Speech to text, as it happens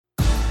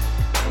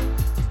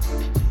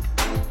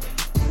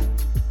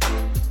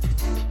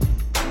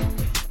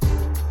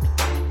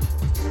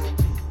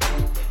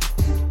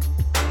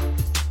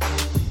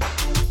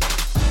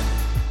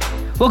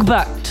Welcome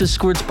back to the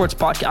Squared Sports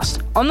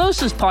Podcast. I'll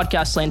notice this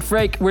podcast lane,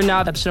 Frank. We're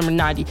now at episode number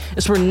 90.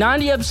 We're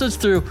 90 episodes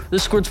through the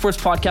Squared Sports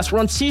Podcast. We're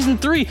on season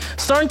 3,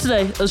 starting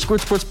today of the Squared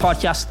Sports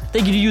Podcast.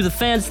 Thank you to you, the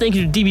fans. Thank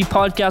you to DB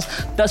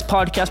Podcast, best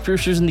podcast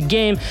producers in the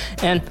game.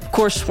 And, of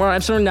course, we're on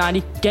episode number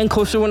 90, getting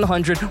closer to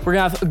 100. We're going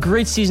to have a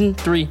great season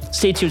 3.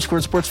 Stay tuned,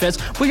 Squared Sports fans.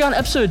 We got an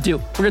episode due.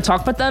 We're going to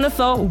talk about the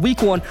NFL,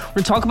 week 1. We're going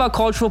to talk about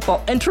college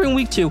football entering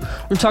week 2. We're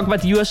going to talk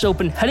about the U.S.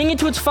 Open heading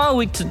into its final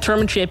week to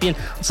determine champion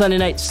on Sunday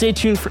night. Stay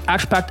tuned for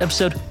action-packed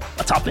episode.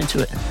 Let's hop into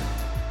it.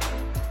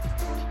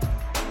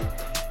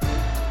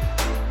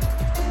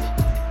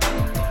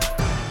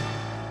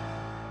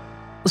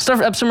 Let's start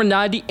with episode number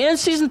 90 and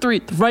season 3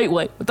 the right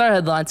way with our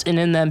headlines. And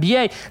in the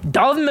NBA,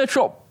 Donovan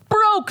Mitchell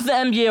broke the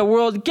NBA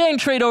world, getting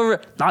traded over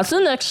not to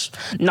the Knicks,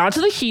 not to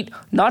the Heat,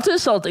 not to the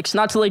Celtics,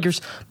 not to the Lakers,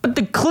 but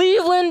the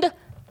Cleveland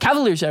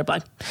Cavaliers,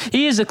 everybody.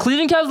 He is a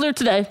Cleveland Cavalier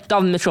today,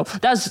 Donovan Mitchell.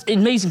 That's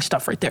amazing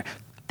stuff right there.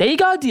 They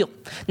got a deal.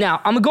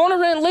 Now, I'm going to go on a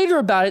rant later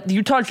about it. The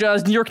Utah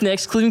Jazz, New York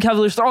Knicks, Cleveland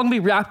Cavaliers, they're all going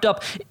to be wrapped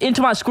up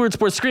into my Squared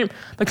Sports screen.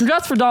 But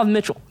congrats for Donovan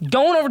Mitchell.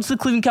 Going over to the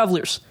Cleveland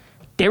Cavaliers.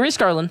 Darius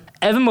Garland,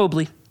 Evan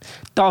Mobley,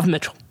 Donovan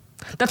Mitchell.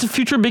 That's a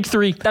future big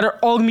 3 that are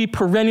all going to be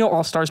perennial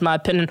all-stars, in my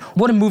opinion.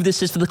 What a move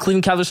this is for the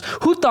Cleveland Cavaliers.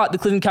 Who thought the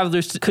Cleveland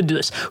Cavaliers could do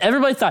this?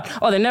 Everybody thought,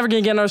 they're never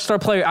going to get another star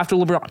player after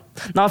LeBron.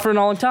 Not for a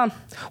long time.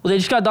 Well, they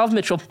just got Donovan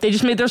Mitchell. They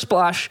just made their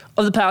splash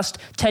of the past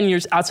 10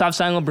 years outside of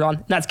signing LeBron.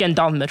 And that's getting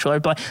Donovan Mitchell,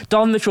 everybody.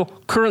 Donovan Mitchell,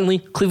 currently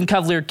Cleveland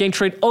Cavalier, getting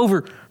traded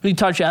over the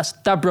Utah Jazz.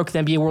 That broke the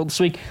NBA world this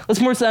week. Let's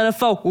move to the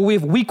NFL, where we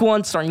have week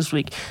 1 starting this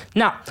week.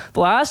 Now, the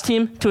last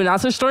team to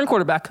announce their starting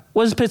quarterback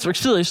was the Pittsburgh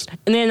Steelers,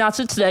 and they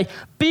announced it today,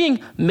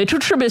 being Mitchell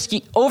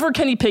Trubisky over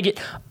Kenny Pickett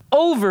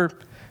over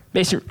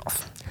Mason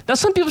Rudolph. Now,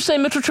 some people say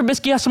Mitchell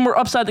Trubisky has some more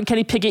upside than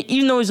Kenny Pickett,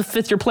 even though he's a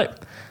fifth-year player.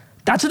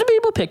 That's a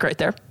debatable pick right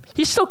there.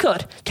 He still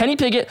could. Kenny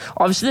Pickett,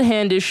 obviously the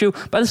hand issue,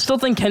 but I still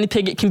think Kenny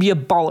Pickett can be a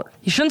baller.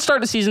 He shouldn't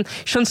start the season.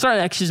 He shouldn't start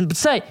next season, but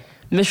say,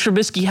 Mitch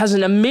Trubisky has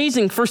an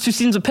amazing first 2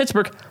 seasons of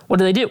Pittsburgh. What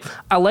do?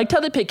 I liked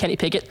how they picked Kenny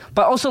Pickett,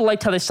 but I also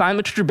liked how they signed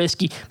Mitch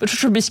Trubisky. Mitch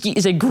Trubisky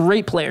is a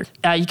great player.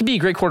 He can be a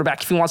great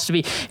quarterback if he wants to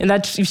be. And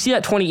that you see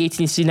that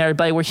 2018 season,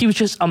 everybody, where he was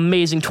just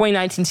amazing.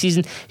 2019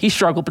 season, he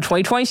struggled. But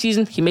 2020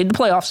 season, he made the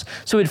playoffs.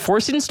 So he had 4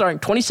 seasons starting.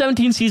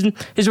 2017 season,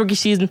 his rookie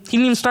season, he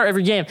didn't even start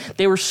every game.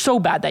 They were so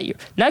bad that year.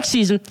 Next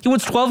season, he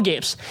wins 12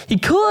 games. He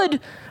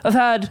could have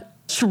had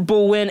Super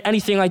Bowl win,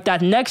 anything like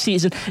that next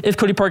season if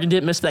Cody Parkey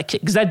didn't miss that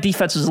kick, because that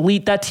defense was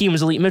elite, that team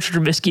was elite. Mitchell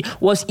Trubisky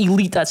was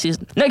elite that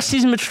season. Next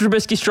season, Mitchell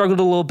Trubisky struggled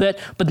a little bit,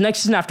 but the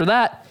next season after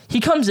that, he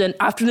comes in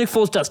after Nick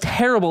Foles does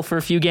terrible for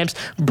a few games,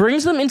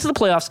 brings them into the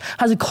playoffs,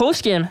 has a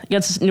close game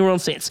against the New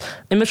Orleans Saints,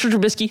 and Mitchell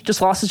Trubisky just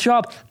lost his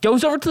job,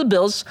 goes over to the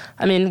Bills.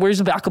 I mean, where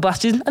he's a backup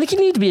last season? I think he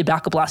needed to be a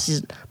backup last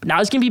season, but now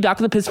he's going to be back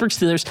with the Pittsburgh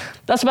Steelers.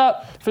 That's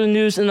about for the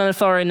news in the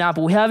NFL right now,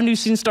 but we have a new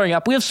season starting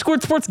up. We have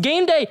Squared Sports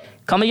Game Day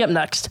coming up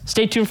next.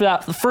 Stay tuned for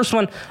that. The first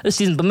one this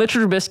season, but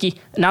Mitchell Trubisky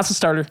announced the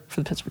starter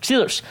for the Pittsburgh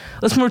Steelers.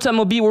 Let's move to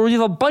MLB, where we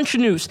have a bunch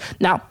of news.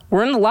 Now,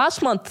 we're in the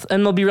last month of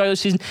MLB regular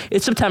season.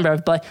 It's September,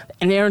 everybody,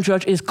 and Aaron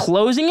Judge is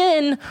closing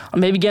in on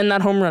maybe getting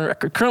that home run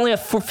record. Currently at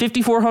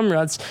 54 home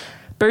runs.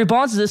 Barry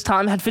Bonds this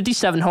time had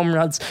 57 home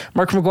runs.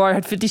 Mark McGwire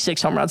had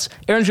 56 home runs.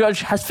 Aaron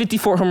Judge has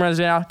 54 home runs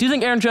right now. Do you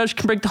think Aaron Judge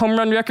can break the home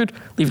run record?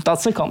 Leave your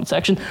thoughts in the comment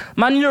section.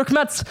 My New York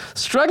Mets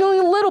struggling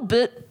a little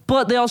bit,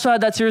 but they also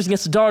had that series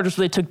against the Dodgers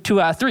where they took 2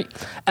 out of 3.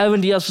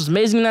 Edwin Diaz was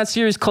amazing in that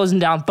series, closing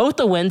down both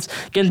the wins,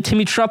 getting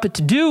Timmy Trumpet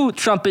to do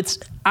trumpets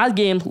at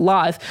game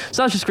live.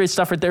 So that's just great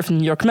stuff right there from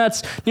the New York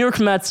Mets. New York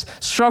Mets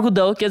struggled,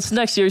 though, against the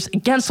next series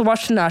against the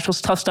Washington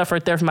Nationals. Tough stuff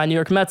right there from my New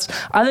York Mets.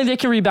 I think they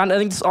can rebound. I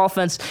think this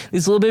offense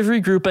needs a little bit of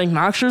regrouping.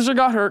 Max Scherzer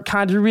got hurt,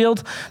 kind of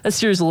reeled that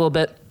series a little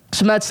bit.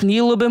 So Mets need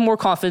a little bit more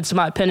confidence, in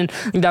my opinion.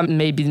 I think that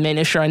may be the main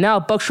issue right now.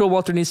 Buck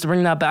Showalter needs to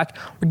bring that back.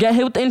 We're getting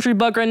hit with the injury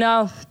bug right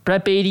now.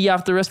 Brett Beatty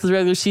after the rest of the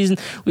regular season.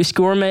 We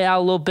score May out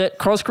a little bit.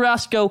 Carlos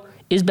Carrasco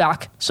is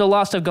back. So a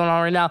lot of stuff going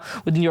on right now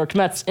with the New York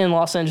Mets and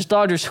Los Angeles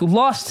Dodgers, who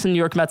lost to the New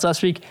York Mets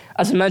last week,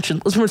 as I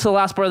mentioned. Let's move to the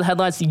last part of the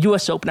headlines, the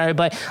U.S. Open,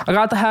 everybody. I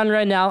got the hand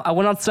right now. I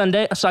went on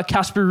Sunday. I saw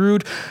Casper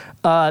Ruud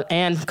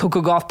and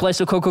Coco Gauff play.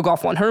 So Coco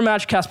Gauff won her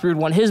match. Casper Ruud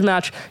won his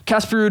match.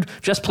 Casper Ruud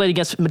just played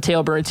against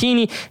Matteo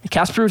Berrettini. And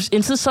Casper Ruud's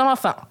into the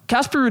semifinal.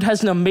 Casper Ruud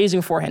has an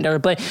amazing forehand,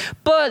 everybody.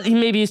 But he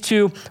maybe is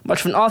too much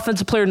of an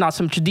offensive player, not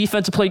so much a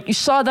defensive player. You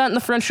saw that in the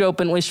French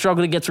Open when he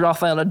struggled against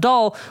Rafael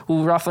Nadal,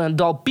 who Rafael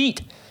Nadal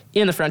beat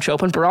in the French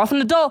Open. But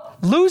Rafael Nadal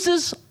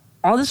loses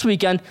on this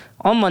weekend,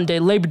 on Monday,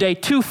 Labor Day,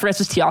 to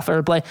Frances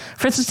Tiafoe.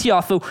 Frances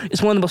Tiafoe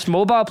is one of the most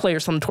mobile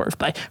players on the tour.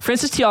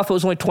 Frances Tiafoe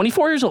is only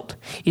 24 years old.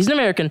 He's an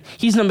American.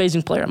 He's an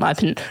amazing player, in my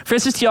opinion.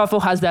 Frances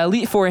Tiafoe has that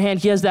elite forehand.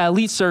 He has that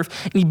elite serve,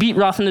 and he beat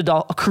Rafa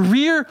Nadal. A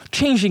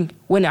career-changing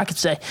win, I could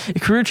say. A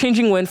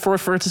career-changing win for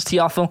Frances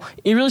Tiafoe.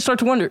 You really start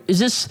to wonder, is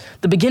this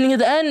the beginning of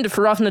the end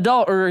for Rafa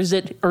Nadal, or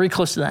are we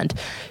close to the end?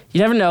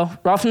 You never know.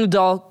 Rafa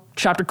Nadal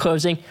chapter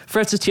closing,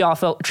 Francis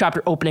Tiafoe,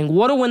 chapter opening.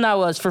 What a win that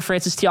was for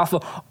Francis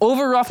Tiafoe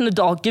over Rafa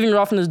Nadal, giving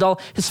Rafa Nadal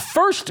his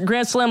first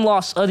Grand Slam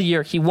loss of the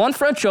year. He won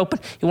French Open,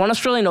 he won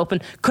Australian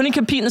Open, couldn't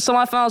compete in the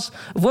semifinals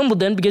of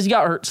Wimbledon because he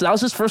got hurt. So that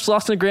was his first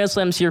loss in the Grand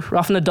Slam this year.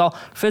 Rafa Nadal,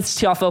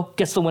 Francis Tiafoe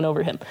gets the win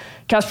over him.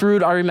 Casper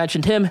Ruud, already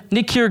mentioned him.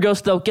 Nick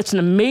Kyrgios, though, gets an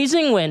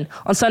amazing win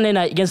on Sunday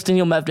night against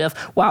Daniil Medvedev.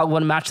 Wow,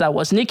 what a match that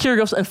was. Nick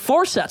Kyrgios in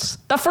 4 sets.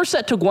 That first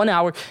set took 1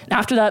 hour, and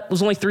after that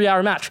was only a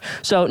 3-hour match.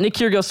 So Nick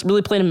Kyrgios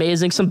really played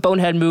amazing. Some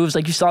bonehead moves,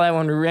 like you saw that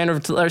when we ran over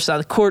to the other side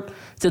of the court,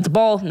 did the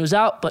ball, and was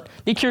out. But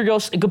Nick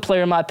Kyrgios, a good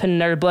player in my opinion,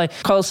 never play.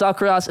 Carlos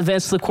Alcaraz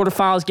advanced to the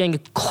quarterfinals, getting a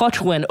clutch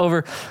win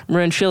over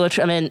Marin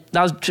Cilic. I mean,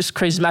 that was just a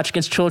crazy match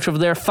against Cilic over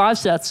there. 5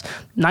 sets,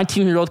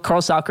 19-year-old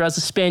Carlos Alcaraz,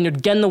 the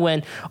Spaniard, getting the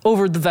win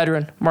over the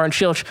veteran Marin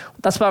Cilic.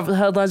 That's about it for the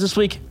headlines this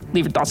week.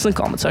 Leave your thoughts in the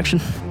comment section.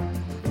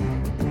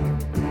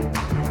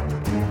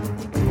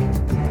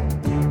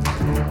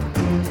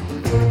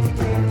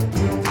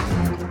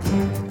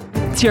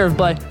 Here,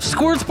 everybody.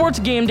 Squirt Sports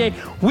Game Day,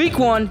 Week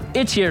 1,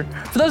 it's here.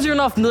 For those of you who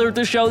are not familiar with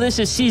this show, this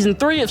is Season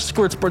 3 of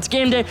Squirt Sports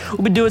Game Day.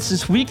 We've been doing it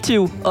since Week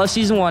 2 of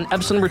Season 1,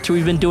 Episode number 2.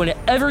 We've been doing it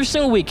every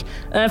single week in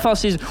the NFL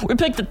season. We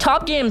picked the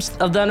top games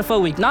of the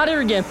NFL week. Not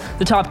every game,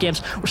 the top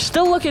games. We're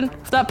still looking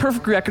for that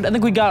perfect record. I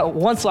think we got it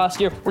once last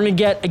year. We're going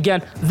to get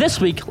again this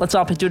week. Let's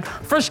hop into it.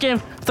 First game,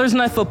 Thursday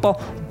Night Football,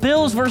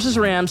 Bills versus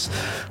Rams.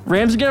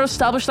 Rams are going to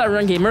establish that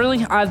run game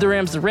early. I have the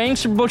Rams, the reigning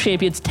Super Bowl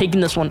champions, taking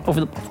this one over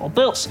the Buffalo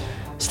Bills.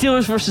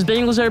 Steelers versus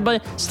Bengals, everybody.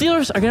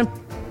 Steelers are going to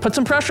put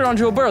some pressure on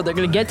Joe Burrow. They're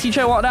going to get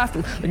TJ Watt after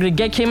him. They're going to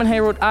get Cayman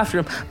Hayward after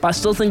him. But I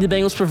still think the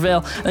Bengals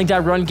prevail. I think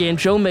that run game,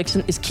 Joe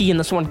Mixon, is key in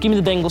this one. Give me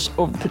the Bengals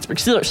over the Pittsburgh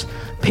Steelers.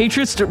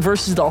 Patriots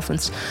versus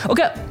Dolphins.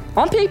 Okay,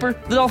 on paper,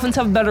 the Dolphins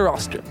have a better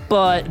roster.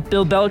 But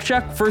Bill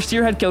Belichick,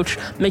 first-year head coach,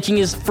 making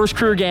his first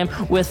career game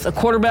with a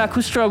quarterback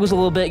who struggles a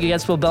little bit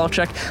against Bill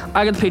Belichick.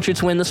 I got the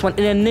Patriots win this one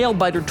in a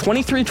nail-biter,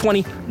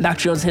 23-20. Mac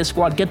Jones and his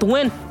squad get the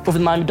win over the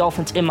Miami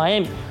Dolphins in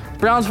Miami.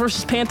 Browns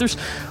versus Panthers.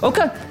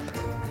 Okay,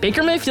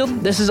 Baker Mayfield,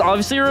 this is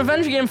obviously a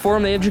revenge game for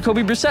him. They have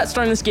Jacoby Brissett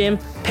starting this game.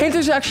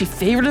 Panthers are actually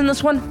favored in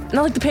this one, and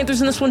I like the Panthers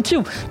in this one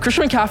too.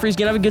 Christian McCaffrey's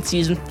going to have a good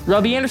season.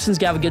 Robbie Anderson's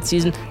going to have a good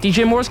season.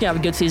 DJ Moore's going to have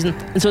a good season,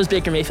 and so is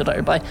Baker Mayfield,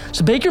 everybody.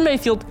 So Baker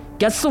Mayfield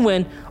gets the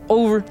win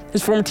over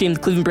his former team, the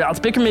Cleveland Browns.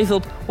 Baker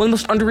Mayfield, one of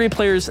the most underrated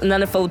players in the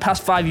NFL the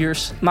past 5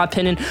 years, in my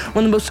opinion.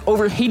 One of the most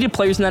overhated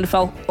players in the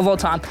NFL of all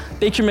time.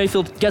 Baker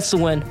Mayfield gets the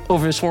win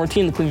over his former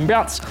team, the Cleveland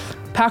Browns.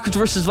 Packers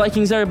versus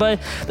Vikings, everybody.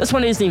 This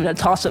one isn't even a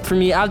toss-up for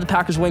me. I have the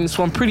Packers winning this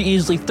one pretty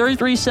easily,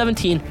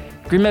 33-17.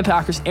 Green Bay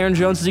Packers. Aaron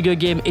Jones is a good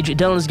game. A.J.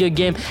 Dillon is a good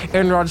game.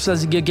 Aaron Rodgers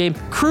has a good game.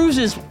 Cruz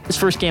is his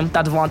first game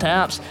without Devontae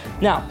Adams.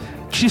 Now,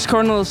 Chiefs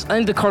Cardinals. I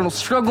think the Cardinals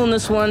struggle in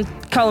this one.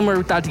 Kyler Murray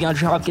without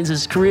DeAndre Hopkins,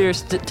 his career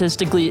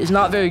statistically is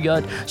not very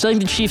good. So I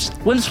think the Chiefs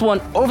win this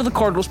one over the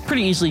Cardinals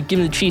pretty easily,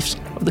 giving the Chiefs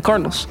over the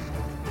Cardinals.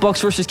 Bucks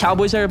versus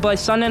Cowboys, everybody.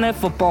 Sunday Night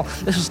Football.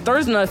 This was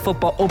Thursday Night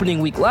Football opening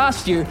week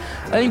last year.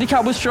 I think the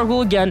Cowboys struggle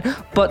again,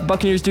 but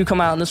Buccaneers do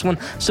come out on this one.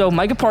 So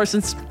Micah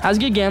Parsons has a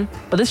good game,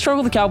 but they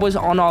struggle the Cowboys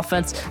on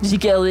offense.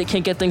 Zeke Elliott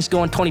can't get things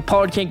going. Tony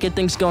Pollard can't get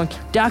things going.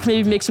 Dak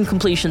maybe makes some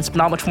completions, but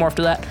not much more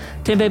after that.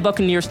 Tampa Bay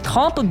Buccaneers.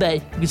 Tampa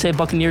Bay, you could say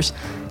Buccaneers.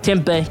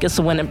 Tampa Bay gets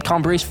the win in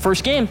Tom Brady's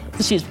first game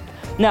this season.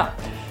 Now,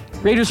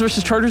 Raiders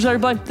versus Chargers,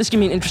 everybody. This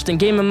can be an interesting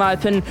game, in my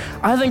opinion.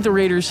 I think the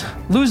Raiders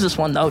lose this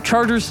one, though.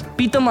 Chargers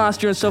beat them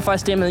last year in SoFi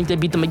Stadium. I think they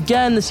beat them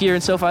again this year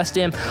in SoFi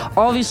Stadium.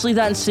 Obviously,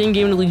 that insane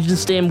game in Allegiant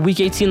Stadium, Week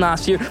 18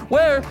 last year,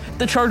 where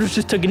the Chargers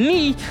just took a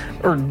knee,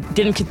 or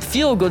didn't get the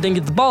field goal, didn't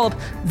get the ball up.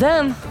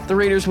 Then the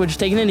Raiders would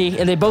just take a knee,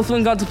 and they both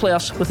went on to the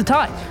playoffs with a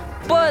tie.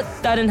 But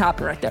that didn't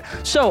happen right there.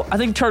 So I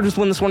think the Chargers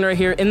win this one right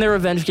here in their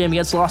revenge game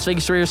against the Las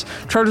Vegas Raiders.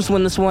 Chargers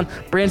win this one.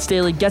 Brandon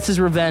Staley gets his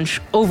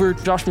revenge over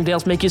Josh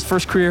McDaniels, making his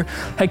first career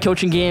head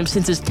coaching game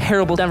since his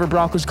terrible Denver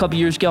Broncos a couple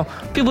years ago.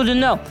 People didn't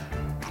know.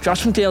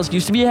 Josh McDaniels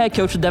used to be a head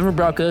coach of the Denver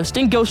Broncos.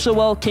 Didn't go so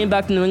well. Came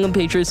back to New England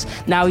Patriots.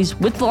 Now he's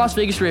with the Las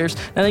Vegas Raiders.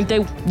 And I think they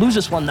lose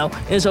this one, though,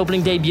 in his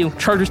opening debut.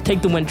 Chargers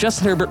take the win.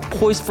 Justin Herbert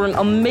poised for an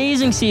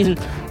amazing season.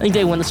 I think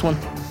they win this one.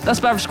 That's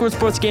about for Squirt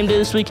Sports Game Day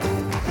this week.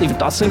 Leave your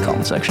thoughts in the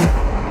comment section.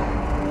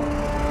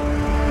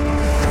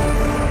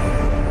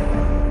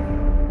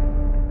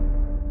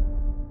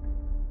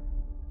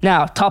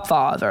 Now, top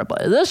 5,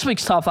 everybody. This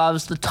week's top 5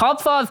 is the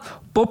top 5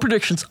 bold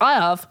predictions I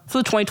have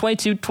for the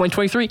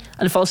 2022-2023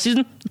 NFL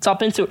season. Let's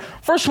hop into it.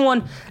 First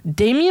one,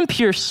 Dameon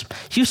Pierce,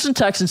 Houston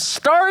Texans,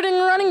 starting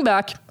running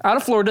back out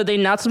of Florida. They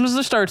announced him as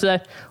their starter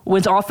today.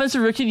 Wins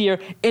Offensive Rookie of the Year.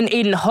 And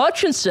Aiden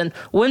Hutchinson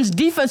wins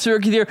Defensive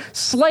Rookie of the Year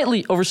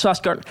slightly over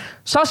Sauce Gardner.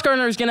 Sauce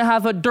Gardner is going to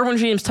have a Derwin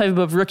James type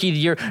of Rookie of the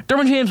Year.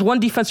 Derwin James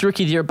won Defensive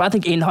Rookie of the Year, but I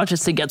think Aiden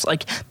Hutchinson gets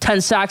like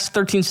 10 sacks,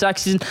 13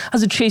 sacks season,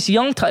 has a Chase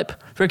Young type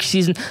rookie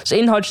season. So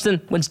Aiden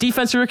Hutchinson wins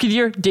Defensive Rookie of the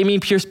Year.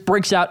 Dameon Pierce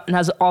breaks out and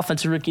has an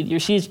Offensive Rookie of the Year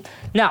season.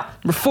 Now,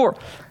 number 4,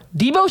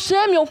 Deebo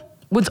Samuel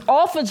wins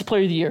Offensive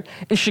Player of the Year.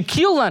 And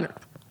Shaquille Leonard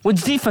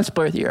wins Defensive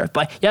Player of the Year.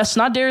 But yes,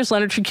 not Darius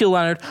Leonard, Shaquille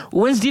Leonard,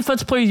 wins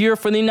Defensive Player of the Year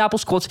for the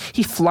Indianapolis Colts.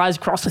 He flies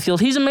across the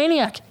field. He's a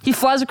maniac. He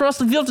flies across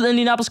the field for the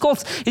Indianapolis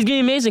Colts. He's going to be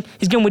amazing.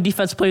 He's going to win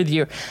Defensive Player of the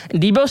Year.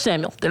 And Deebo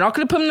Samuel, they're not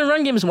going to put him in the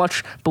run game as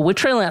much, but with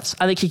Trey Lance,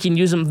 I think he can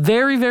use him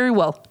very, very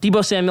well.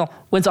 Deebo Samuel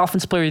wins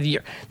Offensive Player of the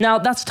Year. Now,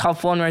 that's a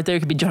tough one right there. It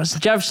could be Justin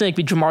Jefferson. It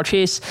could be Jamar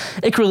Chase.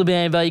 It could really be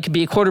anybody. It could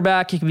be a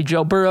quarterback. It could be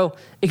Joe Burrow.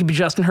 It could be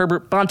Justin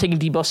Herbert. But I'm taking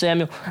Deebo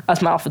Samuel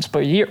as my Offensive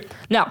Player of the Year.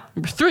 Now,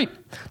 number 3,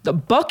 the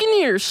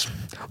Buccaneers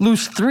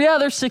lose 3 out of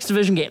their 6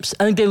 division games.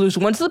 I think they lose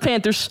 1 to the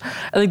Panthers.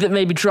 I think they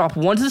maybe drop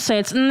 1 to the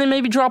Saints. And then they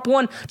maybe drop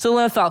 1 to the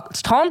Atlanta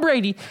Falcons. Tom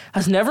Brady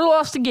has never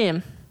lost a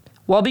game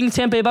while being a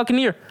Tampa Bay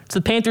Buccaneer to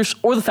the Panthers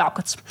or the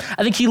Falcons.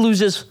 I think he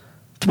loses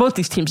to both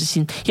these teams this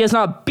season. He has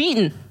not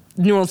beaten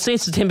the New Orleans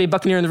Saints, the Tampa Bay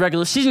Buccaneer in the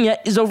regular season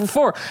yet, is over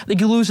 4. I think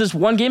he loses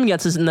 1 game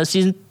against us in the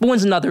season, but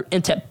wins another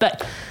in Tampa Bay.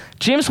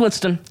 Jameis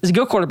Winston is a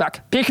good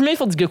quarterback. Baker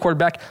Mayfield is a good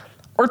quarterback.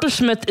 Arthur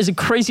Smith is a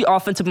crazy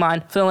offensive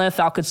mind for the Atlanta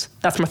Falcons.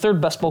 That's my 3rd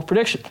best bowl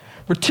prediction.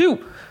 Number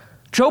 2,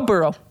 Joe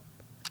Burrow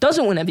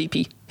doesn't win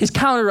MVP. His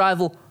counter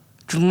rival,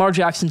 Lamar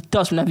Jackson,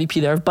 does win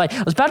MVP there, everybody.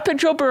 I was about to pick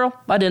Joe Burrow,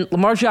 but I didn't.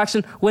 Lamar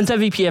Jackson wins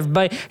MVP,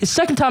 everybody. His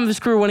 2nd time of his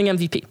career winning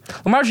MVP.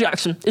 Lamar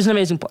Jackson is an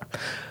amazing player.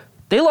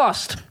 They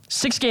lost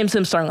 6 games to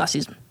him starting last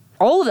season.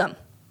 All of them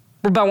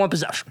were by 1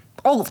 possession.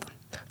 All of them.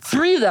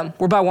 3 of them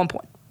were by 1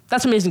 point.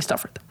 That's amazing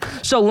stuff right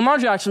there. So Lamar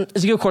Jackson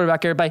is a good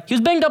quarterback, everybody. He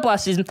was banged up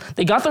last season.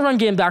 They got the run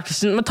game back this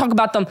season. I'm going to talk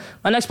about them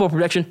my next bowl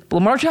prediction. But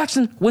Lamar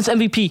Jackson wins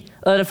MVP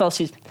of the NFL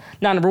season.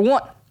 Now, number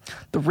 1,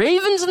 the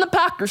Ravens and the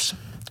Packers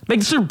make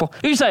the Super Bowl.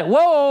 You say,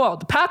 whoa,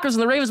 the Packers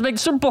and the Ravens make the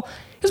Super Bowl.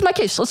 Here's my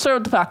case. Let's start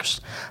with the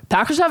Packers.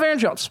 Packers have Aaron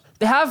Jones.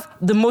 They have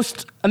the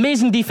most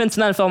amazing defense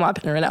in the NFL, in my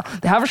opinion, right now.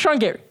 They have Rashawn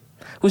Gary,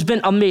 who's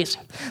been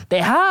amazing. They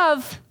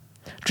have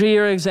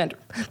Jair Alexander.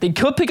 They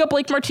could pick up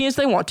Blake Martinez if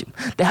they want to.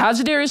 They have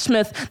Zadarius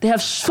Smith. They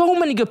have so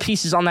many good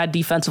pieces on that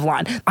defensive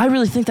line. I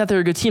really think that they're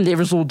a good team. They have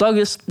Rasul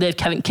Douglas. They have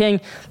Kevin King.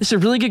 This is a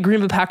really good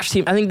Green Bay Packers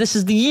team. I think this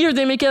is the year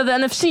they make it out of the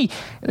NFC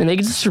and they make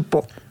it to the Super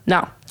Bowl.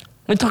 Now,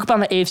 let me talk about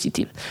my AFC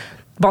team,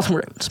 the Baltimore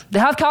Ravens. They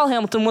have Kyle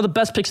Hamilton, one of the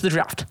best picks of the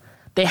draft.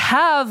 They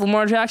have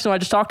Lamar Jackson, who I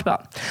just talked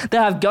about. They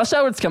have Gus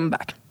Edwards coming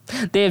back.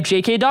 They have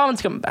J.K.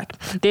 Dobbins coming back.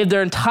 They have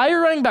their entire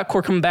running back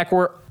core coming back,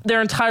 where their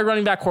entire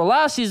running back core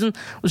last season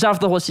was out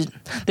for the whole season.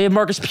 They have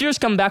Marcus Pierce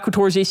coming back, who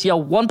tore his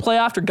ACL 1 play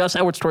after Gus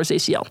Edwards tore his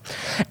ACL.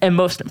 And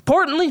most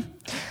importantly,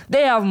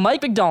 they have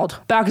Mike Macdonald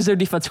back as their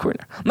defensive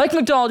coordinator. Mike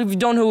Macdonald, if you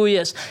don't know who he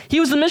is,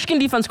 he was the Michigan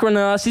defense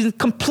coordinator last season,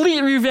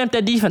 completely revamped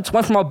that defense.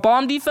 Went from a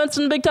bomb defense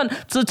in the Big Ten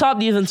to the top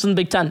defense in the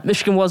Big Ten.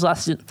 Michigan was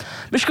last season.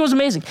 Michigan was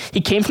amazing.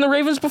 He came from the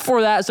Ravens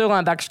before that as their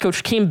linebackers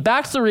coach, came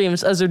back to the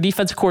Ravens as their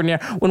defensive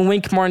coordinator when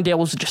Wink Martindale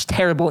was just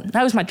terrible.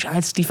 Now he's my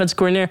Giants defense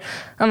coordinator.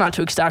 I'm not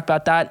too ecstatic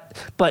about that,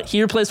 but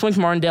he replaced Wink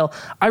Martindale.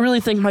 I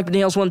really think Mike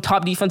Macdonald's one of the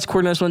top defensive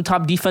coordinators, one of the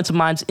top defensive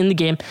minds in the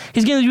game.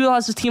 He's going to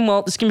utilize his team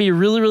well. This is going to be a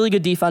really, really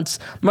good defense.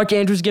 Mark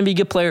Andrews is going to be a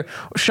good player.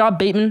 Rashad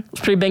Bateman was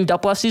pretty banged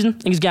up last season. I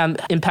think he's going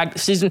to impact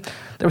this season.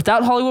 They're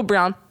without Hollywood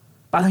Brown,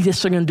 but I think they're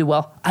still going to do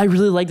well. I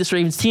really like this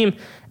Ravens team.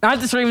 And I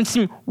like this Ravens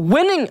team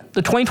winning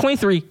the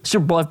 2023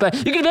 Super Bowl. But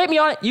you can debate me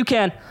on it. You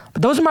can.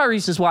 But those are my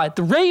reasons why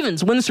the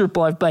Ravens win the Super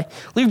Bowl. Everybody,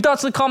 leave your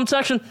thoughts in the comment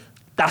section.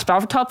 That's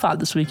about for Top 5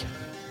 this week.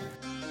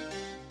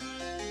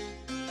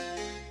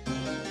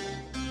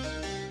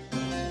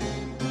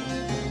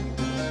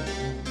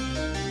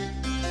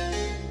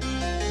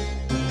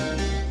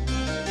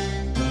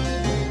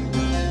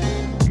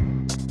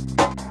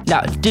 Now,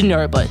 if you didn't know,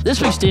 everybody,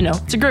 this week's Did You Know,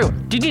 it's a great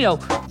one. Did you know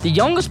the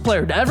youngest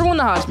player to ever win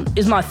the Heisman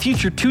is my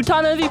future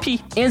 2-time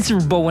MVP and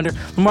Super Bowl winner,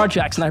 Lamar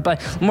Jackson,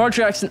 everybody. Lamar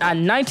Jackson, at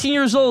 19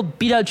 years old,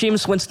 beat out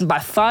Jameis Winston by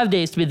 5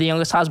 days to be the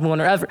youngest Heisman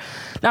winner ever.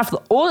 Now, for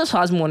the oldest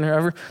Heisman winner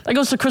ever, that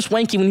goes to Chris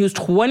Weinke when he was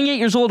 28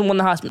 years old and won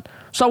the Heisman.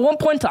 So at one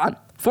point in time,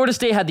 Florida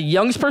State had the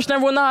youngest person to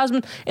ever win the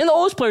Heisman and the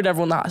oldest player to ever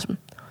win the Heisman.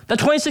 That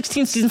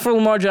 2016 season for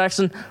Lamar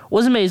Jackson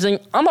was amazing.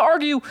 I'm going to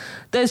argue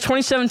that his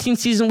 2017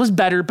 season was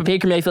better, but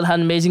Baker Mayfield had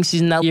an amazing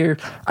season that year.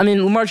 I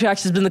mean, Lamar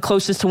Jackson has been the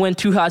closest to win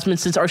 2 Heisman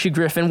since Archie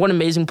Griffin. What an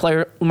amazing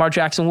player Lamar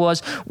Jackson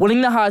was.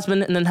 Winning the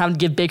Heisman and then having to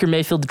give Baker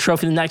Mayfield the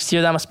trophy the next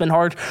year, that must have been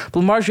hard. But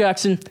Lamar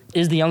Jackson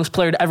is the youngest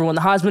player to ever win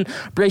the Heisman.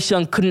 Bryce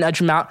Young couldn't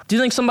edge him out. Do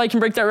you think somebody can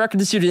break that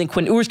record this year? Do you think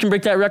Quinn Ewers can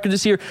break that record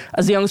this year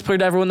as the youngest player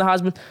to ever win the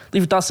Heisman?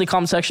 Leave your thoughts in the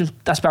comment section.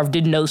 That's about what I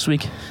didn't know this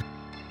week.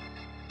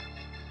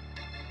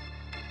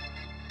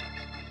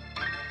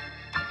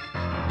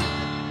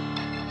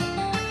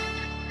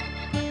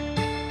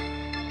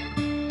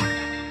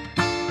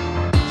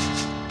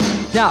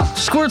 Now,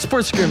 Squared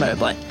Sports Scream,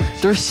 everybody.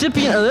 The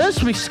recipient of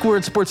this week's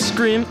Squared Sports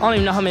Scream, I don't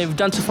even know how many we've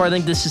done so far. I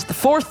think this is the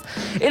 4th.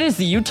 It is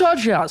the Utah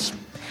Jazz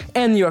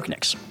and New York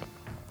Knicks.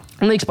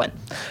 Let me explain.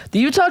 The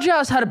Utah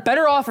Jazz had a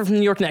better offer from the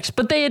New York Knicks,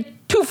 but they had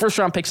 2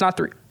 first-round picks, not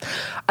 3.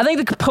 I think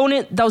the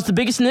component that was the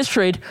biggest in this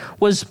trade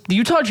was the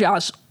Utah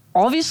Jazz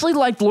obviously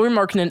liked Lauri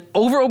Markkanen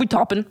over Obi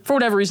Toppin, for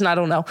whatever reason, I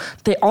don't know.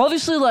 They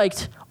obviously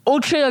liked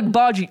Ochai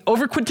Agbaji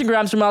over Quentin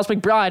Grimes or Miles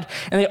McBride,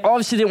 and they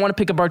obviously didn't want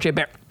to pick up RJ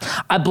Barrett.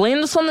 I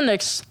blame this on the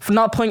Knicks for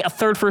not putting a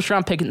third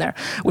first-round pick in there,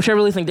 which I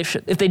really think they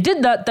should. If they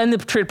did that, then the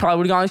trade probably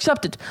would have gone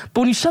accepted.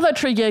 But when you saw that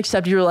trade get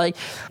accepted, you were like,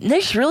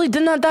 Knicks really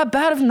didn't have that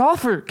bad of an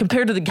offer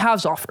compared to the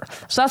Cavs offer.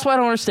 So that's why I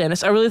don't understand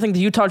this. I really think the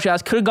Utah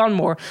Jazz could have gone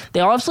more. They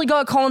obviously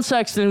got Colin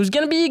Sexton, who's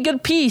going to be a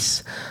good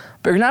piece.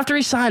 But you're going to have to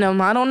re-sign him.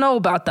 I don't know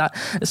about that.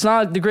 It's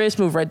not the greatest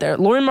move right there.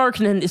 Lauri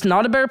Markkanen is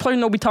not a better player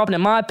than Obi Toppin,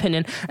 in my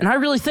opinion. And I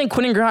really think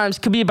Quentin Grimes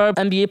could be a better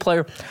NBA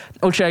player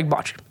than Ochai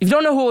Agbaji. If you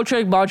don't know who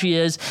Ochai Agbaji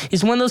is,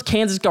 he's one of those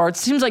Kansas guards.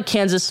 It seems like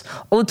Kansas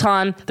all the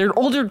time. They're an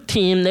older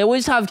team. They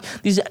always have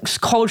these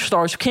college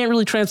stars who can't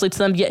really translate to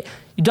the NBA.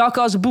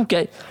 Udoka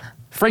Azubuike,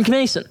 Frank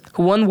Mason,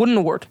 who won the Wooden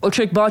Award.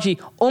 Ochai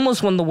Agbaji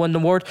almost won the Wooden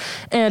Award.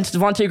 And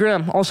Devontae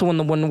Graham also won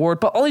the Wooden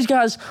Award. But all these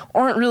guys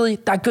aren't really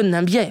that good in the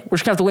NBA. We're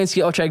just going to have to wait and see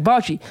Ochai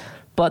Agbaji.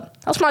 But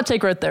that's my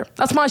take right there.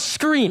 That's my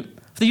scream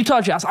for the Utah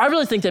Jazz. I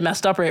really think they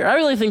messed up right here. I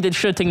really think they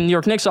should have taken the New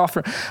York Knicks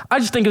offer. I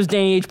just think it was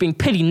Danny Ainge being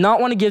petty,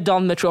 not want to give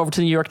Donovan Mitchell over to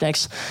the New York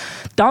Knicks.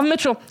 Donovan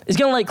Mitchell is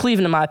going to like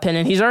Cleveland, in my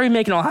opinion. He's already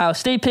making Ohio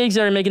State pigs. He's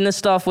already making this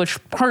stuff, which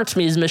hurts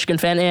me as a Michigan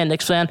fan and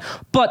Knicks fan.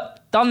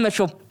 But Donovan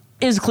Mitchell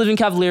is a Cleveland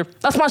Cavalier.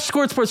 That's my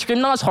Scored Sports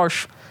scream. Not as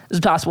harsh as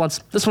the past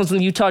ones. This one's in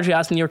the Utah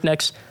Jazz and New York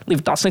Knicks. Leave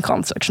your thoughts in the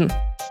comment section.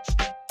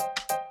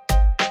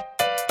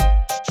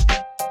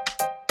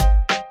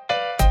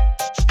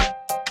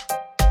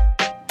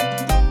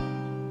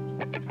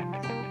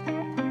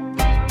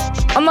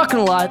 I'm not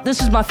going to lie,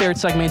 this is my favorite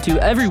segment to do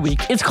every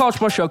week. It's College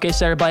Football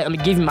Showcase, everybody. I'm going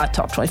to give you my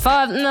top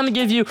 25, and then I'm going to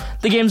give you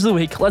the games of the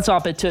week. Let's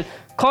hop into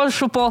College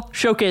Football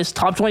Showcase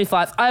top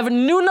 25. I have a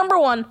new number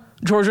 1,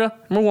 Georgia,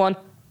 number 1,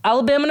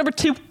 Alabama, number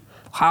 2,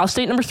 Ohio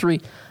State, number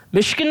 3,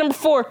 Michigan, number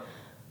 4,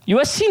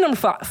 USC, number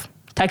 5,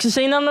 Texas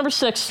A&M, number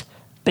 6,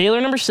 Baylor,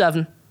 number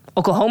 7,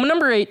 Oklahoma,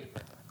 number 8,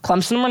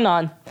 Clemson, number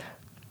 9,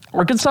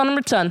 Arkansas,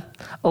 number 10,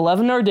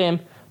 11, Notre Dame,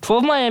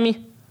 12,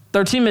 Miami,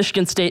 13,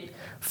 Michigan State,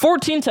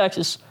 14,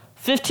 Texas,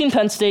 15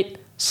 Penn State,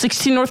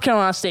 16 North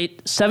Carolina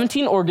State,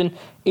 17 Oregon,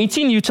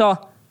 18 Utah,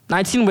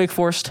 19 Wake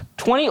Forest,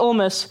 20 Ole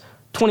Miss,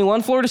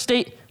 21 Florida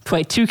State,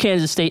 22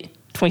 Kansas State,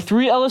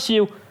 23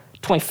 LSU,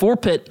 24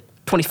 Pitt,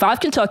 25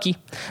 Kentucky.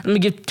 I'm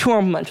going to give 2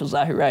 honorable mentions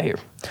out here, right here.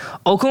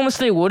 Oklahoma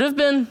State would have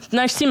been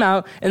next team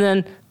out, and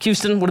then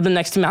Houston would have been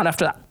next team out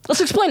after that.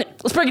 Let's explain it.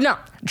 Let's break it down.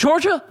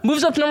 Georgia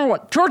moves up to number 1.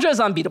 Georgia is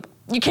unbeatable.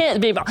 You can't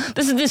debate about it.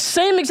 This is the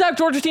same exact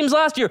Georgia team as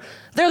last year.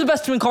 They're the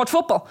best team in college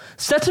football.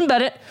 Stetson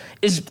Bennett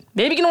is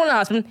maybe going to win a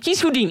Heisman. He's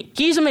Houdini.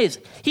 He's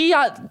amazing. He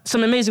got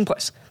some amazing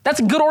plays.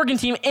 That's a good Oregon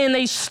team, and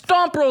they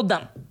stomp-rolled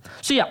them.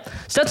 So, yeah,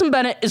 Stetson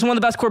Bennett is one of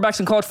the best quarterbacks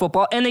in college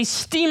football, and they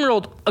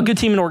steamrolled a good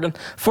team in Oregon,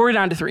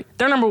 49-3.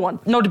 They're number 1.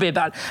 No debate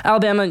about it.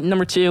 Alabama,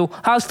 number 2.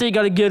 Ohio State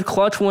got a good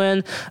clutch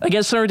win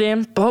against Notre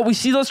Dame, but we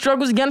see those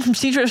struggles again from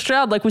C.J.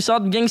 Stroud like we saw at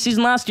the beginning of the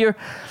season last year.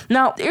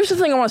 Now, here's the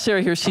thing I want to say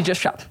right here, C.J.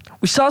 Stroud.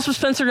 We saw this with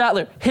Spencer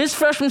Rattler. His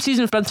freshman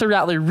season, Spencer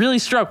Rattler really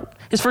struggled.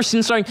 His first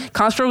season starting,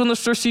 kind of struggled in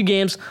those first 2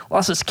 games.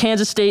 Lost to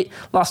Kansas State,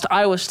 lost to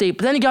Iowa State.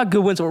 But then he got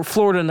good wins over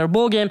Florida in their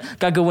bowl game.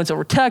 Got good wins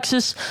over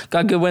Texas.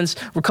 Got good wins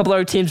over a couple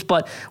other teams.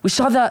 But we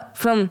saw that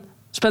from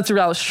Spencer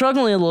Rattler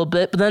struggling a little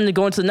bit. But then to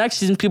go into the next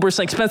season, people were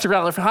saying Spencer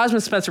Rattler for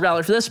Heisman, Spencer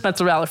Rattler for this,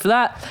 Spencer Rattler for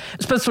that.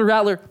 Spencer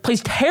Rattler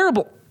plays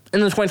terrible in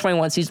the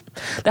 2021 season.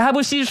 That happened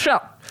with C.J.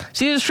 Stroud.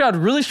 C.J. Stroud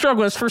really struggled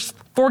in his first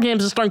 4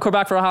 games as starting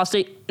quarterback for Ohio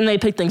State, and they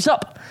picked things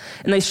up.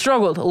 And they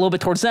struggled a little bit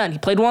towards the end. He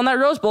played well in that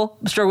Rose Bowl,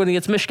 but struggled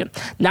against Michigan.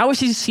 Now we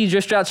see C.J.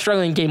 Stroud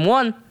struggling in game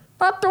 1,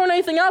 not throwing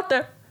anything out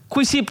there. Could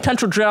we see a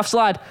potential draft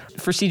slide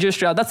for C.J.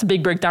 Stroud? That's a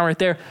big breakdown right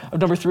there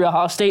of number 3,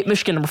 Ohio State.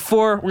 Michigan, number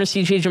 4. We're going to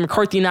see J.J.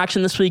 McCarthy in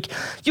action this week.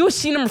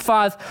 USC, number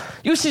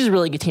 5. USC is a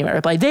really good team,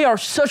 everybody. They are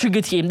such a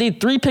good team. They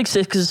had 3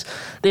 pick-sixes.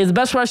 They have the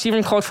best wide receiver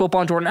in college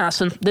football in Jordan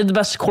Addison. They have the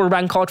best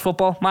quarterback in college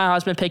football. My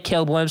Heisman pick,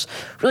 Caleb Williams.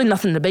 Really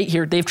nothing to debate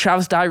here. They have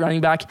Travis Dye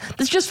running back.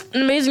 This is just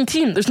an amazing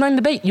team. There's nothing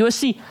to debate.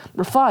 USC,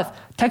 number 5.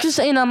 Texas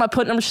A&M, I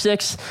put number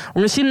 6. We're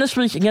going to see them this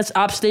week against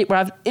App State, where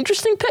I have an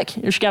interesting pick.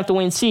 You're just going to have to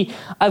wait and see.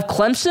 I have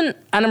Clemson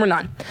at number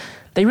 9.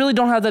 They really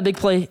don't have that big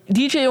play.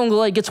 DJ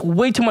Ongole gets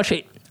way too much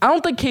hate. I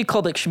don't think Cade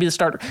Klubnik should be the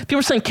starter. People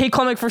are saying Cade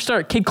Klubnik for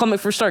start, Cade Klubnik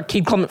for start,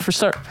 Cade Klubnik for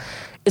start.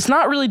 It's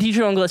not really DJ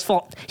Ongole's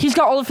fault. He's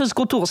got all the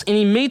physical tools, and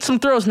he made some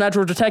throws in that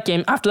Georgia Tech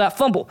game after that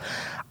fumble.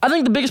 I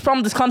think the biggest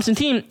problem with this Clemson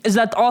team is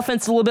that the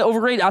offense is a little bit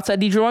overrated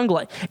outside DJ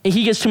Ongole, and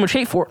he gets too much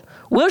hate for it.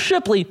 Will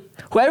Shipley,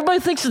 who everybody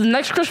thinks is the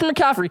next Christian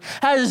McCaffrey,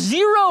 has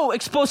 0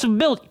 explosive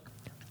ability.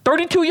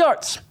 32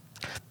 yards.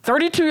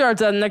 32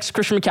 yards out of the next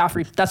Christian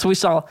McCaffrey. That's what we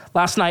saw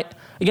last night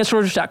against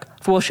Georgia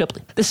Tech for Will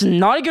Shipley. This is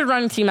not a good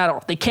running team at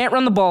all. They can't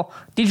run the ball.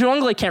 DJ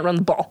Ongole can't run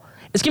the ball.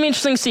 It's going to be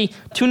interesting to see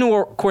 2 new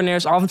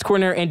coordinators, offense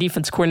coordinator and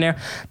defense coordinator.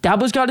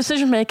 Dabo's got a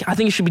decision to make. I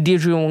think it should be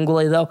DJ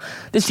Ongole, though.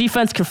 This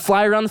defense can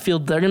fly around the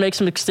field. They're going to make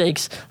some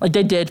mistakes like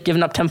they did,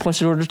 giving up 10 points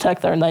to Georgia Tech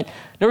that night.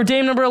 Notre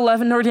Dame, number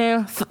 11. Notre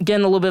Dame,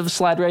 getting a little bit of a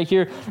slide right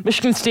here.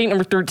 Michigan State,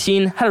 number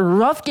 13. Had a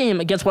rough game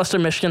against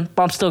Western Michigan,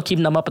 but I'm still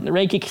keeping them up in the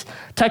rankings.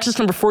 Texas,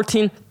 number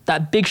 14.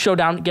 that big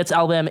showdown against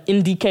Alabama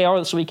in DKR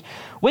this week.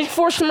 Wake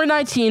Forest number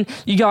 19,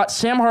 you got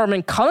Sam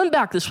Hartman coming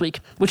back this week,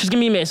 which is going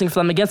to be amazing for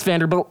them against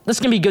Vanderbilt. This is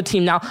going to be a good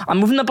team now. I'm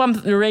moving up on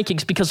the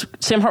rankings because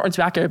Sam Hartman's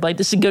back there. But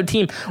this is a good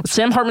team. When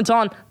Sam Hartman's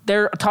on,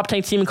 they're a top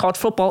 10 team in college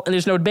football, and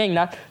there's no debating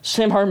that.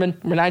 Sam Hartman,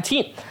 number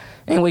 19,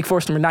 and Wake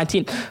Forest, number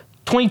 19.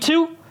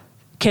 22,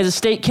 Kansas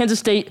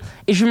State,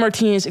 Adrian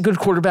Martinez, a good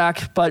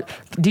quarterback, but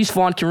Deuce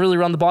Vaughn can really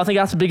run the ball. I think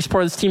that's the biggest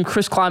part of this team.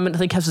 Chris Kleiman, I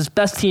think, has his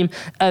best team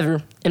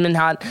ever in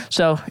Manhattan.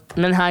 So,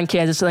 Manhattan,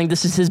 Kansas, I think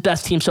this is his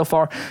best team so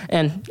far.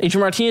 And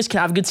Adrian Martinez can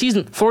have a good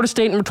season. Florida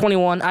State, number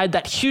 21. I had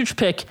that huge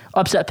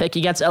upset pick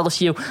against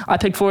LSU. I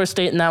picked Florida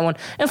State in that one.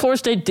 And Florida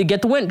State did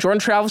get the win. Jordan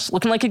Travis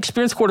looking like an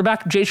experienced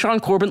quarterback. Jay Sean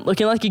Corbin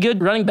looking like a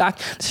good running back.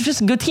 This is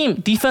just a good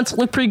team. Defense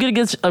looked pretty good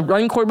against a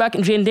running quarterback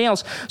and Jaden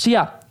Daniels. So,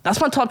 yeah. That's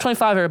my top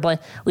 25,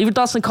 everybody. Leave your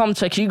thoughts in the comment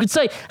section. You could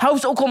say, how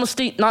is Oklahoma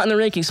State not in the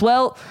rankings?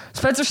 Well,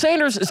 Spencer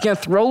Sanders is going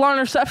to throw a lot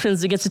of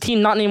interceptions against a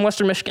team not named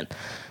Western Michigan.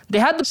 They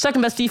had the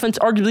second best defense,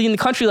 arguably, in the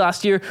country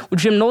last year with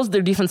Jim Knowles,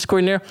 their defense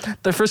coordinator.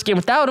 Their first game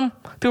without him,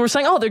 people were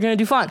saying, they're going to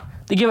do fine.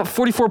 They gave up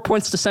 44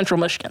 points to Central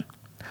Michigan.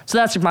 So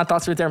that's my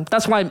thoughts right there.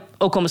 That's why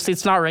Oklahoma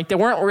State's not ranked. They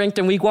weren't ranked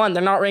in week 1.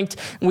 They're not ranked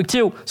in week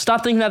 2.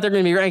 Stop thinking that they're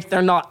going to be ranked.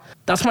 They're not.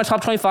 That's my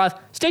top 25.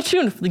 Stay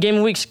tuned for the Game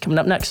of Weeks coming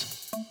up next.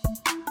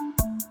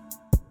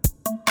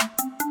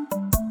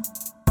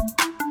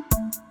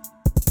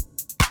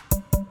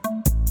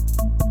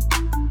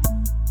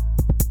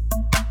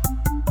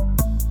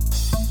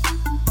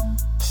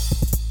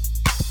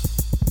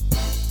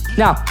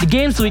 Now, the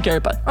games of the week,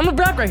 everybody. I'm going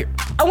to brag right here.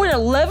 I went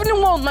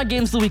 11-1 with my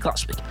games of the week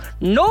last week.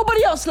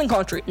 Nobody else in the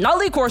country, not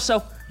Lee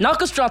Corso, not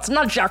Gus Johnson,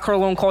 not Jack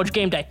Harlow in College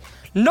Game Day.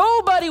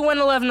 Nobody went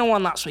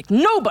 11-1 last week.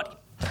 Nobody.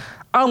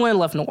 I went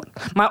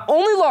 11-1. My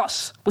only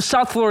loss was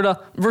South Florida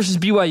versus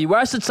BYU, where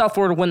I said South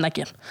Florida win that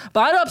game.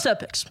 But I had upset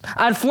picks.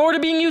 I had Florida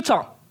beating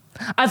Utah.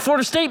 I had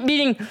Florida State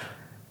beating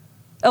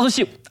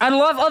LSU. I had a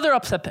lot of other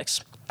upset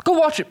picks. Go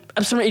watch it.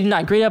 Episode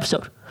 89, great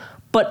episode.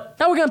 But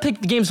now we're going to pick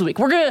the games of the week.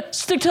 We're going to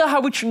stick to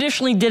how we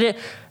traditionally did it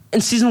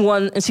in Season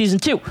 1 and Season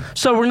 2.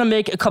 So we're going to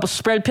make a couple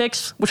spread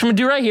picks, which I'm going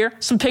to do right here.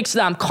 Some picks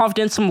that I'm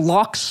confident, some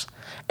locks.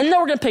 And then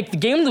we're going to pick the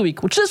game of the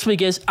week, which this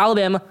week is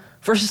Alabama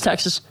versus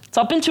Texas. Let's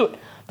hop into it.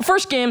 The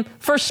first game,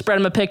 first spread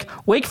I'm going to pick,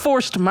 Wake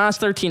Forest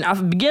 -13. At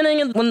the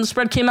beginning, when the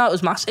spread came out, it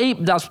was -8,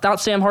 but that was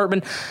without Sam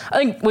Hartman. I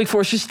think Wake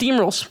Forest just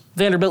steamrolls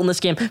Vanderbilt in this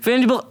game.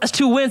 Vanderbilt has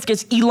 2 wins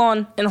against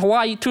Elon and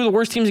Hawaii, 2 of the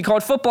worst teams in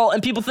college football,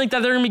 and people think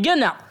that they're going to be good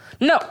now.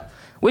 No.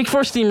 Wake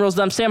Forest steamrolls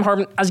them. Sam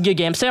Hartman has a good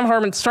game. Sam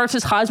Hartman starts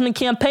his Heisman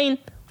campaign,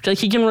 which I think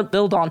he can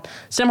build on.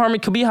 Sam Hartman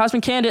could be a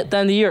Heisman candidate at the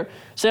end of the year.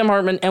 Sam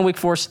Hartman and Wake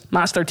Forest,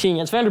 -13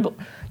 against Vanderbilt.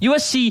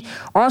 USC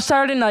on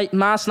Saturday night,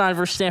 -9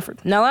 versus Stanford.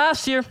 Now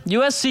last year,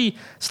 USC,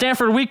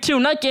 Stanford, week 2,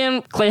 night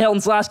game. Clay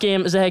Helton's last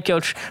game as a head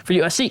coach for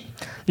USC.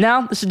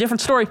 Now, this is a different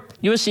story.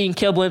 USC and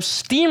Caleb Williams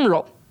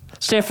steamroll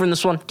Stanford in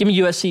this one. Give me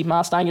USC,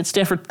 -9 against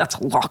Stanford. That's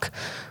a lock.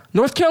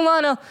 North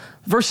Carolina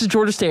versus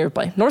Georgia State,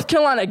 everybody. North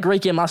Carolina, a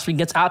great game last week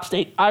against App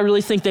State. I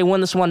really think they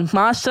won this one,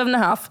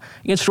 -7.5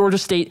 against Georgia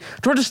State.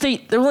 Georgia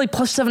State, they're only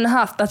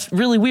 +7.5. That's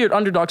really weird.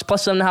 Underdogs,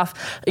 +7.5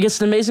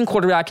 against an amazing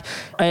quarterback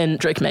and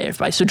Drake May,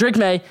 everybody. So Drake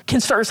May can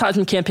start his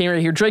Heisman campaign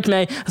right here. Drake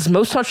May has the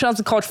most touchdowns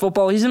in college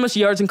football. He's the most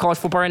yards in college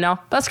football right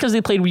now. That's because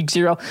they played week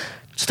 0.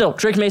 Still,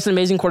 Drake May's an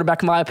amazing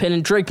quarterback in my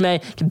opinion. Drake May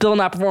can build on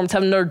that performance,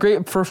 have another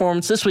great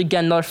performance this week,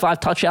 get another 5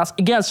 touchdowns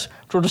against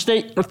Georgia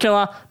State, North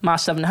Carolina,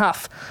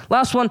 -7.5.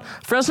 Last one,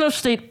 Fresno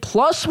State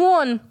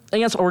 +1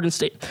 against Oregon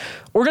State.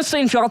 Oregon State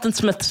and Jonathan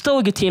Smith, still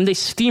a good team. They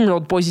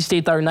steamrolled Boise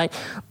State the other night.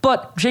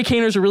 But Jake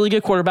Hayner's a really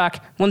good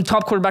quarterback, one of the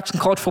top quarterbacks in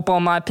college football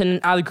in my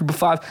opinion, out of the group of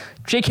 5.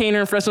 Jake Hayner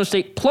and Fresno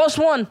State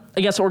 +1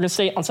 against Oregon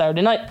State on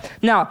Saturday night.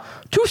 Now,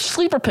 2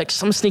 sleeper picks.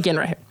 I'm going to sneak in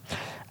right here.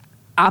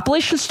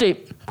 Appalachian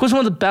State was one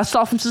of the best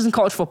offenses in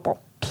college football,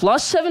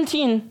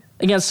 +17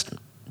 against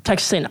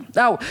Texas A&M.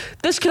 Now,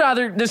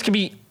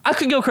 I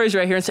could go crazy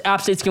right here and say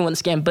App State's going to win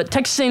this game, but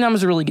Texas A&M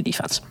is a really good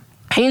defense.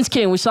 Haynes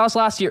King, we saw this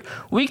last year,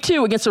 week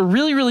 2 against a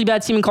really, really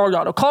bad team in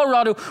Colorado.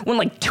 Colorado went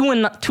like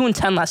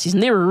 2-10 last season.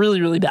 They were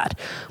really, really bad.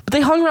 But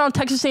they hung around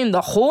Texas A&M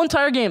the whole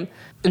entire game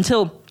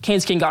until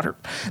Haynes King got hurt.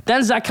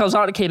 Then Zach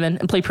Calzada came in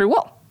and played pretty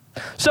well.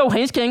 So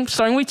Haynes King,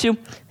 starting week 2,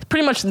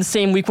 pretty much the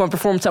same week 1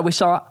 performance that we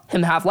saw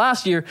him have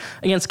last year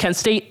against Kent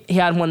State. He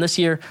had one this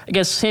year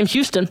against Sam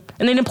Houston,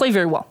 and they didn't play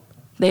very well.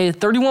 They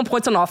had 31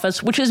 points on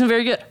offense, which isn't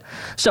very good.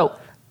 So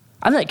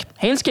I think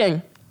Haynes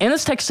King and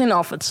this Texas A&M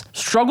offense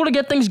struggle to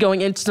get things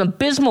going. It's an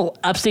abysmal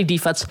App State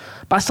defense,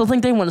 but I still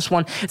think they win this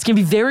one. It's going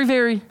to be very,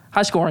 very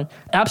high scoring.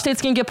 App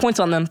State's going to get points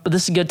on them, but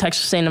this is a good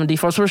Texas A&M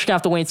defense. We're just going to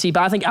have to wait and see.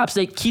 But I think App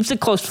State keeps it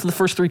close for the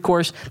first 3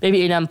 quarters.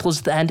 Maybe A&M pulls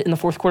at the end in the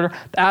 4th quarter.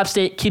 But App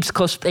State keeps it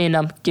close with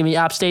A&M. Give me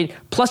App State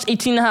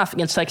 +18.5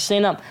 against Texas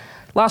A&M.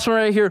 Last one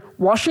right here,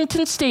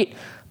 Washington State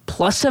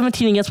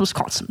 +17 against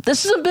Wisconsin.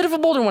 This is a bit of a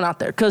bolder one out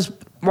there because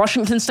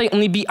Washington State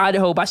only beat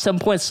Idaho by 7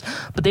 points,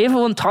 but they have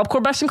one of the top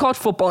quarterbacks in college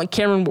football in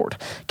Cameron Ward.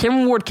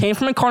 Cameron Ward came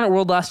from Incarnate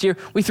World last year.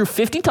 We threw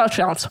 50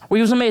 touchdowns, where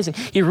he was amazing.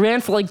 He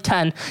ran for like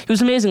 10. He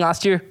was amazing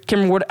last year,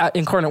 Cameron Ward at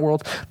Incarnate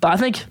World. But I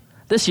think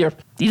this year.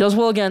 He does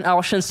well again.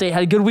 Washington State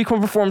had a good week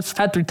 1 performance,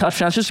 had 3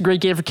 touchdowns. Just a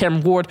great game for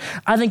Cameron Ward.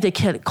 I think they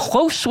get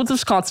close with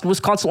Wisconsin.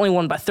 Wisconsin only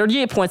won by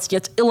 38 points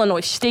against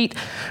Illinois State.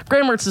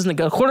 Graham Mertz isn't a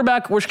good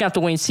quarterback. We're just going to have to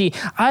wait and see.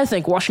 I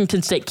think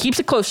Washington State keeps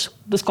it close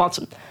with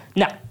Wisconsin.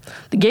 Now,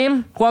 the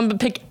game who I'm going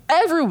to pick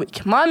every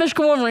week, my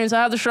Michigan Wolverines,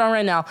 I have the shirt on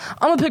right now.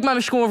 I'm going to pick my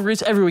Michigan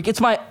Wolverines every week. It's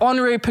my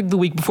honorary pick of the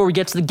week before we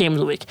get to the game of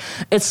the week.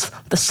 It's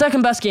the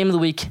second best game of the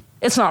week.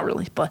 It's not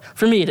really, but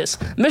for me it is.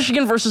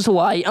 Michigan versus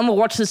Hawaii. I'm going to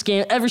watch this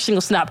game every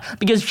single snap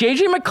because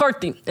J.J.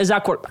 McCarthy is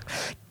that quarterback.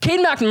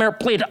 Cade McNamara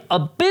played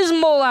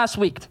abysmal last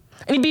week,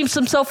 and he beats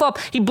himself up.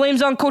 He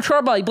blames on Coach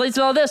Harbaugh. He blames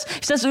on all this.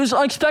 He says it was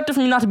unexpected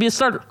for me not to be a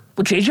starter.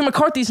 Well, J.J.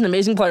 McCarthy's an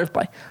amazing player to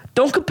play.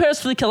 Don't compare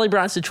us to the Kelly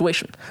Bryant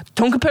situation.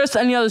 Don't compare us to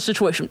any other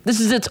situation. This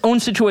is its own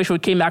situation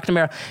with Cade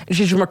McNamara and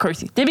J.J.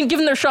 McCarthy. They've been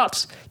given their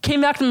shots. Cade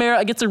McNamara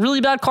against a really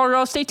bad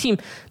Colorado State team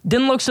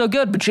didn't look so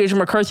good, but J.J.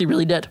 McCarthy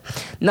really did.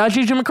 Now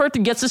J.J. McCarthy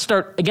gets a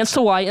start against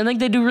Hawaii, and I think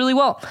they do really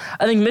well.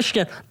 I think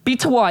Michigan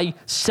beats Hawaii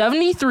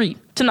 73-0.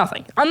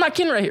 I'm not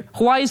kidding right here.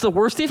 Hawaii is the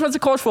worst defense in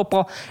college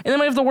football, and they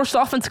might have the worst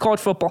offense in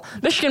college football.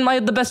 Michigan might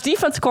have the best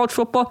defense in college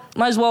football,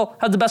 might as well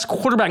have the best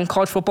quarterback in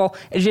college football,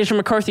 and J.J.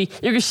 McCarthy.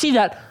 You're going to see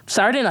that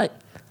Saturday night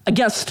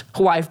against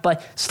Hawaii,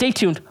 but stay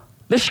tuned.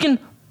 Michigan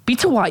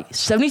beats Hawaii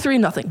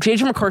 73-0.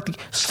 J.J. McCarthy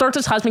starts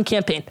his Heisman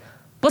campaign.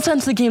 Let's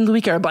end the game of the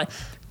week, everybody.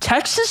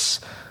 Texas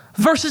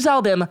versus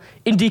Alabama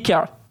in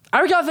DK. I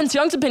already got Vince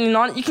Young's opinion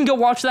on it. You can go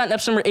watch that in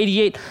episode number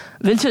 88.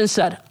 Vincent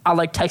said, I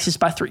like Texas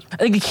by 3. I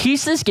think the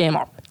keys to this game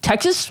are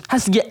Texas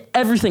has to get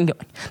everything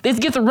going. They have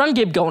to get the run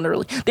game going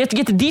early. They have to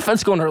get the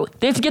defense going early.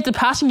 They have to get the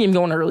passing game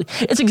going early.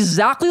 It's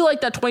exactly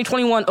like that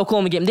 2021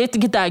 Oklahoma game. They have to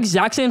get that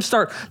exact same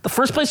start. The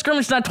first play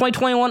scrimmage in that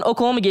 2021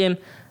 Oklahoma game,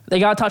 they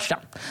got a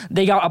touchdown.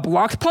 They got a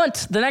blocked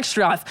punt the next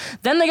drive.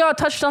 Then they got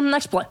a touchdown the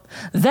next play.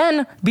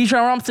 Then Bijan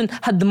Robinson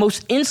had the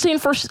most insane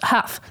first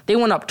half. They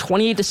went up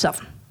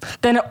 28-7.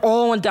 Then it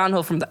all went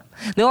downhill from there.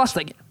 They lost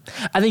that game.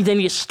 I think they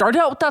need to start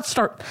out with that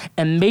start,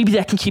 and maybe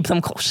that can keep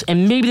them close,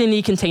 and maybe they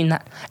need to contain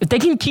that. If they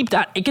can keep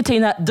that and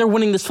contain that, they're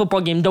winning this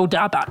football game, no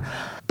doubt about it.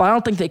 But I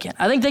don't think they can.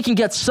 I think they can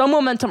get some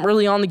momentum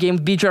early on in the game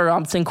with B.J.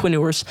 Robinson, Quinn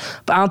Ewers,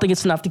 but I don't think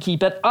it's enough to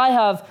keep it. I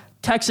have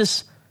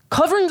Texas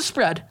covering the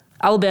spread.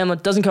 Alabama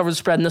doesn't cover the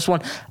spread in this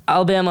one.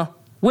 Alabama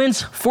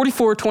wins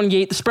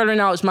 44-28. The spread right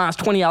now is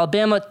 -20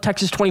 Alabama.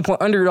 Texas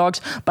 20-point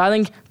underdogs. But I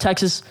think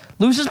Texas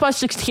loses by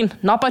 16,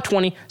 not by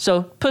 20.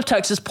 So put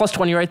Texas plus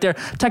 20 right there.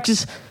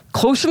 Texas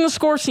closer than the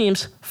score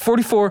seems.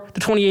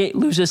 44-28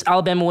 loses.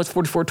 Alabama wins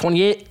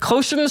 44-28.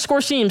 Closer than the score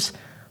seems.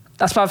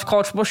 That's 5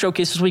 college football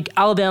showcase this week.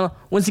 Alabama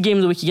wins the game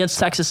of the week against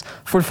Texas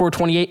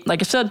 44-28.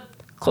 Like I said,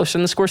 closer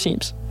than the score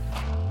seems.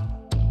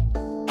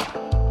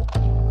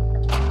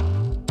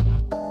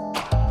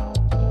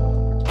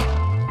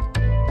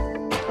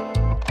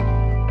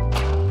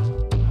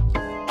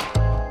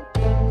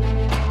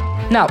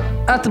 Now,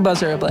 at the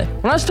buzzer, everybody.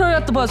 When I started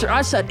at the buzzer,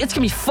 I said it's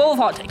going to be full of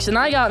hot takes, and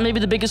I got maybe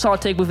the biggest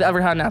hot take we've ever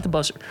had at the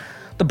buzzer.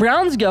 The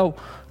Browns go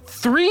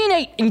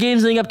 3-8 in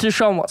games leading up to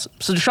Deshaun Watson.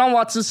 So Deshaun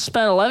Watson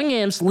spent 11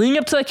 games leading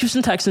up to that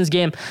Houston Texans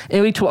game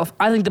in Week 12.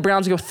 I think the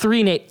Browns go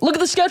 3-8. Look at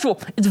the schedule.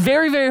 It's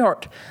very, very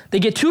hard. They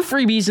get 2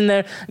 freebies in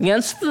there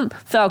against the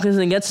Falcons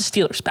and against the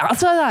Steelers. But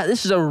outside of that,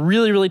 this is a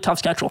really, really tough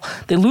schedule.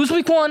 They lose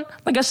Week 1,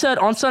 like I said,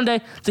 on Sunday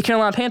to the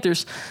Carolina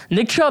Panthers.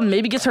 Nick Chubb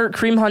maybe gets hurt.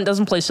 Kareem Hunt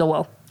doesn't play so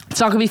well. It's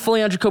not going to be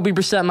fully on Jacoby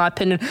Brissett, in my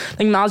opinion. I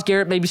think Myles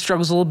Garrett maybe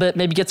struggles a little bit,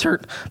 maybe gets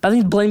hurt. But I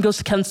think the blame goes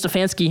to Kevin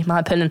Stefanski, in my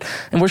opinion.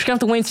 And we're just going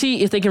to have to wait and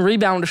see if they can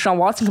rebound when Deshaun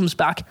Watson comes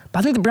back. But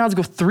I think the Browns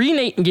go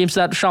 3-8 in games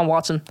without Deshaun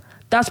Watson.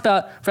 That's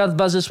about for the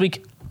buzz this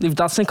week. Leave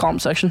thoughts in the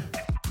comment section.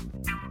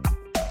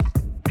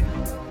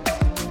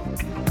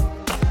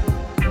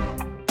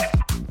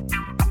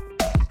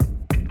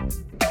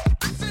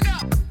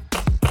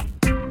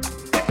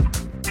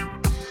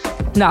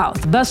 Now,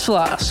 the best for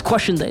last,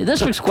 question day.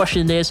 This week's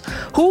question day is,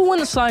 who will win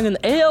the signing in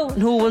the AL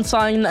and who will win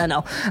signing in the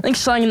NL? I think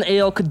signing in the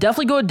AL could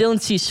definitely go to Dylan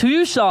Cease, who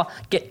you saw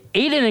get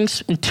 8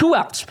 innings and 2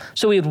 outs.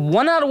 So he had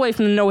 1 out away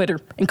from the no-hitter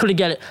and couldn't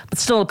get it. But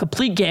still a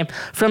complete game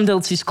from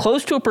Dylan Cease.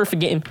 Close to a perfect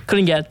game.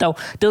 Couldn't get it, though.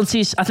 Dylan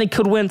Cease, I think,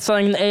 could win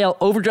signing in the AL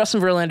over Justin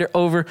Verlander,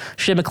 over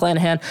Shane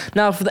McClanahan.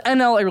 Now, for the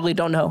NL, I really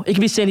don't know. It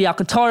could be Sandy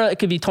Alcantara. It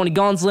could be Tony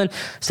Gonsolin.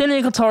 Sandy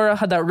Alcantara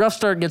had that rough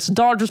start against the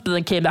Dodgers, but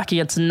then came back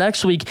against them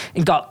next week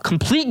and got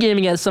complete game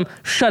against them.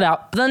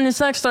 Shutout. But then his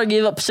next start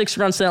gave up 6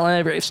 runs to the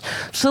Atlanta Braves.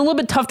 So a little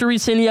bit tough to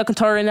read Sandy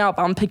Alcantara right now,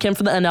 but I'm going to pick him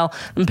for the NL.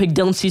 I'm going to pick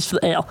Dylan Cease for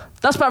the AL.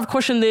 That's about our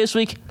question of the day this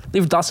week.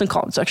 Leave your thoughts in the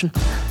comment section.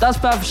 That's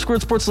about for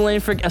Squared Sports and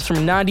Lane Frick, episode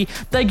 90.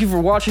 Thank you for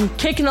watching.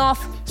 Kicking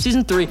off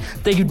Season 3.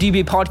 Thank you,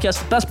 DBA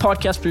Podcast, the best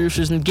podcast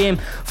producers in the game.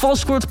 Follow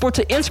Squared Sports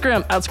on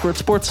Instagram,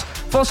 @SquaredSports.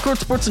 Follow Squared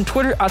Sports on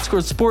Twitter,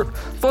 @SquaredSport.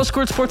 Follow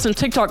Squared Sports on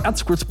TikTok,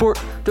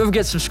 @SquaredSport. Don't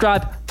forget to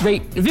subscribe,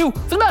 rate, review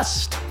for the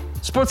best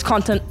sports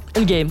content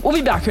in the game. We'll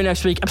be back here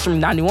next week, episode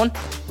 91.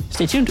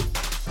 Stay tuned.